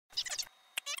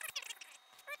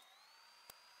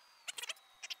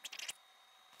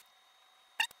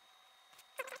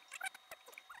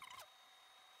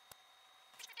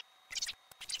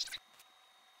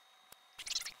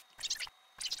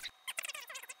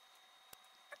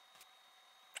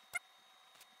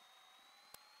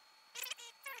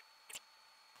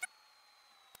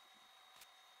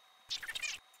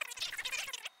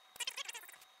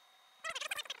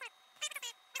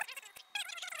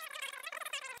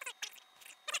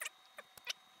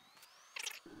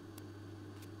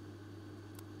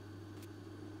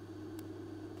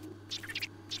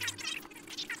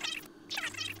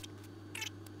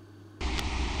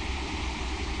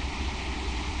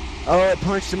Oh, it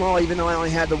punched them all even though I only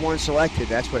had the one selected.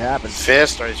 That's what happened.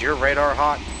 Fist, is your radar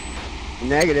hot?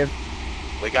 Negative.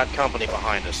 We got company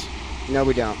behind us. No,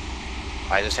 we don't.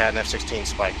 I just had an F-16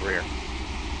 spike rear.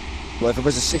 Well, if it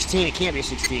was a 16, it can't be a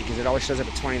 16 because it always shows up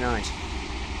at 29s.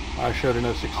 I showed an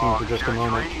F-16 for just a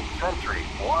moment. Sentry,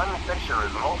 one fixture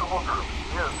is multiple groups.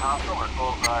 Here's hostile at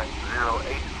bullseye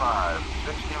 085,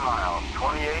 60 miles,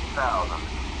 28,000.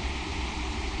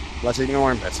 Let's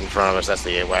ignore him. That's in front of us. That's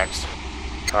the AWACS.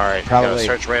 All right, Probably.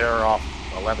 search radar off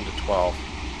 11 to 12.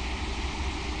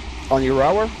 On your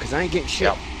rower? Because I ain't getting shit.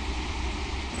 Yep.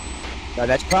 No,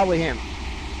 that's probably him.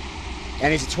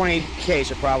 And it's a 28K,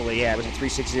 so probably, yeah, it was a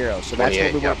 360. So that's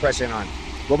what we want to press in on.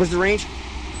 What was the range?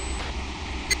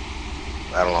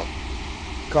 I don't know.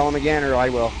 Call him again, or I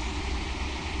will.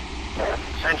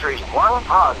 Sentry 1,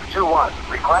 Hog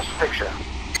 2-1, request fixture.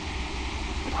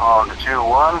 Hog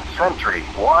 2-1, Sentry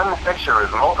 1, fixture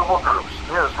is multiple groups.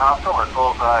 Here's hostile at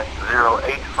bullseye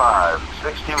 085,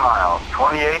 60 miles,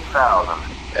 28,000.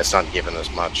 That's not giving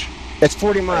us much. That's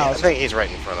 40 miles. I think he's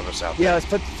right in front of us out there. Yeah, let's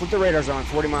flip the radars on,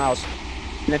 40 miles.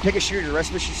 And then pick a shooter. The rest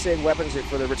of us should save weapons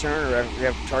for the return, or we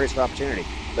have targets of opportunity.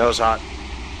 Nose hot.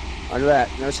 Under that,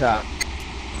 nose hot.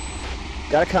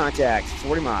 Got a contact,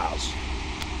 40 miles.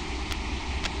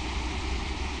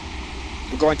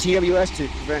 I'm going TWS to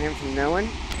prevent him from knowing,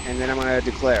 and then I'm going to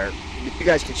declare. You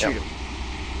guys can shoot him.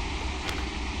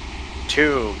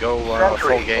 2, go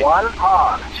Sentry, full gate. 1,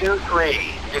 Hog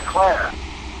 2-3, declare.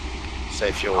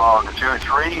 Safe fuel. Hog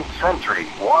 2-3, Sentry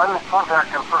 1,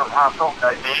 contact confirmed hostile.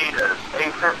 ID is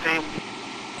A50.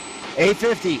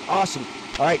 A50, awesome.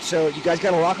 All right, so you guys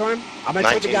got a lock on him? I'm going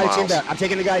to take the guy that's inbound. I'm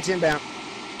taking the guy that's inbound.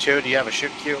 2, do you have a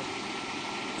shoot cue?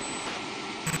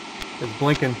 It's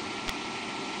blinking.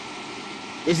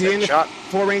 Is he in the shot?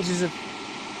 4 ranges of?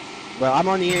 Well, I'm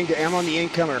on the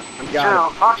incomer. I'm got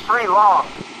 2, Fox 3 long.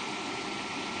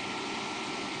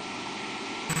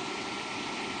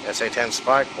 SA-10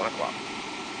 spike, 1 o'clock.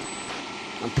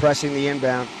 I'm pressing the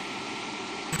inbound.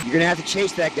 You're gonna have to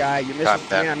chase that guy. Your missiles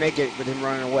may not make it with him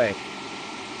running away.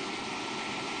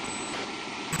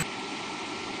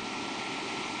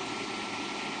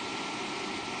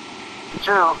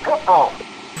 Two, pitbull.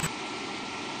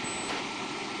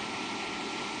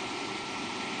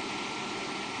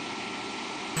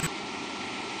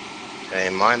 Okay,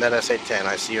 mind that SA-10.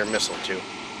 I see your missile too.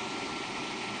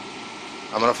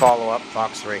 I'm gonna follow up,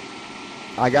 Fox 3.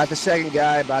 I got the second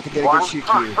guy, about to get a good shoot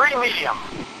to you. 3 medium.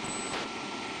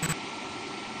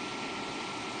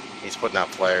 He's putting out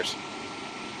flares.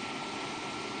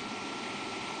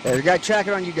 There's a guy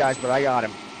tracking on you guys, but I got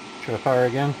him. Should I fire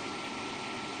again?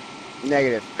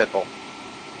 Negative. Pitbull.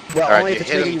 Well, All right, only you if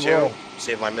it's hit making him you roll. too.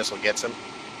 See if my missile gets him.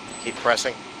 Keep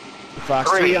pressing. Fox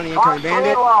 3 on the incoming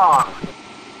bandit. Long.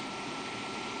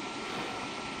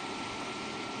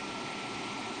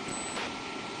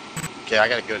 Okay, I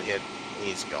got a good hit.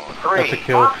 He's gone. 3, That's a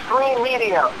kill. Fox 3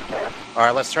 medium. All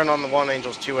right, let's turn on the 1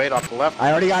 Angels 2-8 off the left.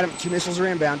 I already got him. 2 missiles are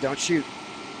inbound. Don't shoot.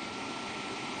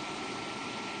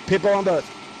 Pitbull on both.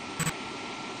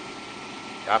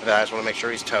 Copy that. I just want to make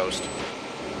sure he's toast.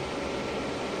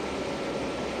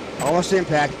 Almost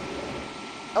impact.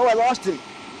 Oh, I lost him.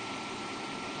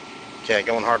 Okay,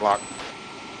 going hard lock.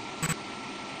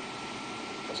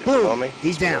 Is he Boom. below me?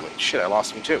 He's down. Shit, I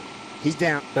lost him too. He's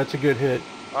down. That's a good hit.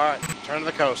 All right, turn to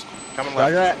the coast. Coming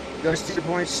left. Roger that. Go to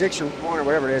 2.6 or 1 or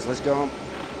whatever it is. Let's go home.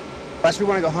 Unless we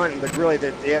want to go hunting, but really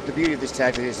the beauty of this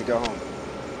tactic is to go home.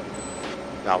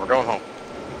 No, we're going home.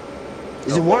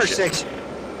 Is No it 1 or bullshit. 6?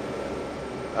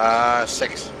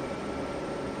 6.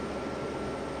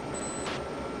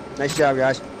 Nice job,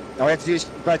 guys. All we have to do is,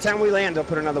 by the time we land, they'll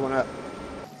put another one up.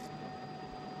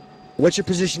 What's your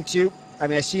position 2? I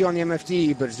mean, I see you on the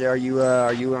MFD, but are you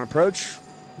on approach?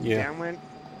 Yeah. Downwind?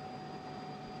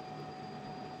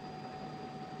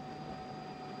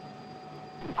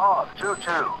 Hog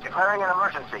 2-2, declaring an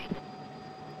emergency.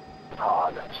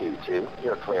 Hog 2-2,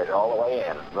 you're cleared all the way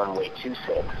in. Runway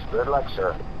 26. Good luck,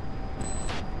 sir.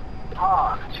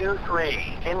 Hog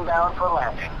 2-3, inbound for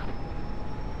landing.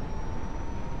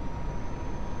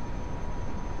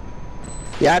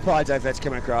 Yeah, I apologize if that's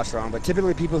coming across wrong, but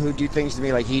typically people who do things to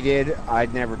me like he did,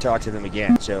 I'd never talk to them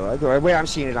again. So the way I'm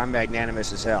seeing it, I'm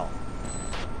magnanimous as hell.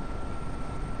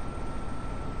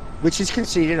 Which is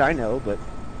conceited, I know, but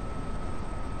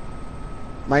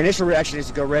my initial reaction is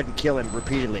to go red and kill him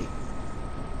repeatedly.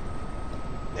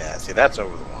 Yeah, see, that's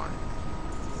over the line.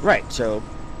 Right, so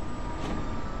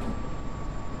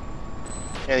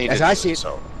And you as did I do see it,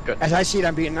 so good. as I see it,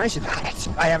 I'm being nice about it.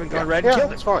 I haven't gone red Yeah, and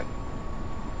killed that's him. fine.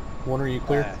 One, are you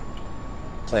clear?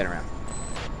 Playing around.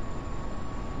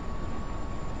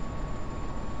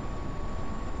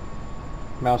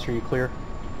 Mouse, are you clear?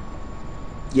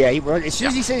 Yeah, as soon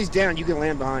as he says he's down, you can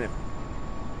land behind him.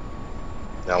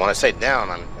 Now, when I say down,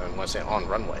 when I say on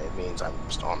runway, it means I'm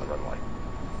just on the runway.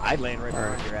 I'd land right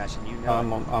behind your ass, and you know.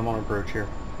 I'm on approach here.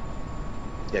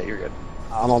 Yeah, you're good.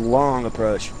 I'm on long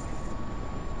approach.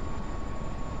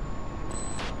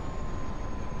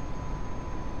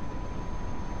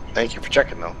 Thank you for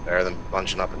checking, though. Better than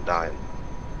bunching up and dying.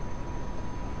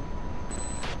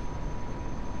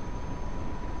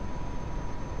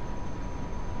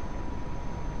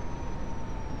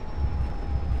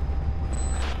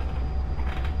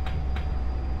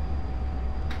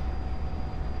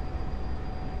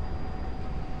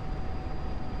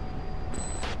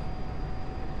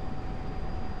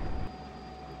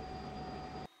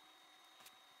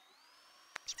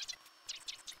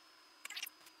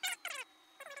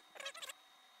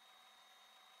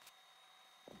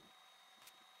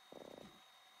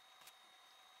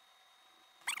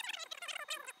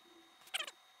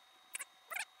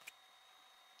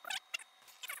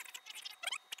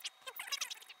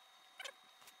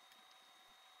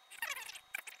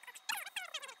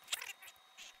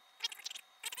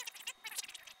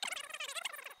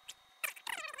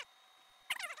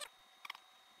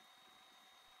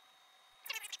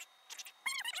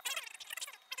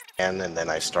 And then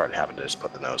I start having to just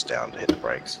put the nose down to hit the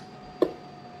brakes.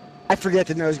 I forget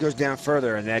the nose goes down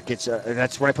further, and that gets.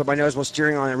 That's when I put my nose while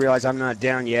steering on and realize I'm not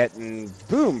down yet, and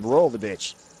boom, roll the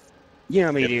bitch. You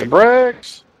know me, Hit dude. the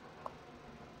brakes.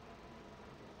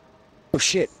 Oh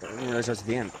shit! I didn't realize that was at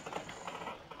the end.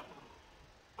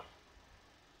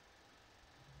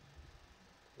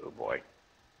 Oh boy.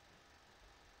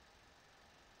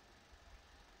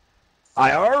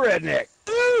 IR redneck.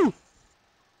 Ooh!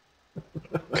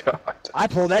 God. I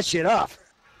pulled that shit off.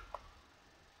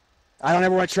 I don't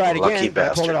ever want to try it Lucky again,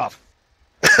 but I pulled it bastard.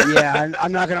 off. Yeah,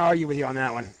 I'm not going to argue with you on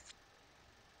that one.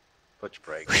 Put your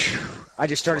brakes. I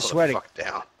just started Slow the sweating. fuck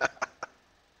down.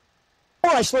 Oh,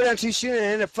 I slowed down too soon and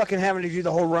ended up fucking having to do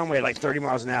the whole runway at like 30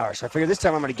 miles an hour. So I figured this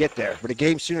time I'm going to get there, but it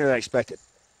came sooner than I expected.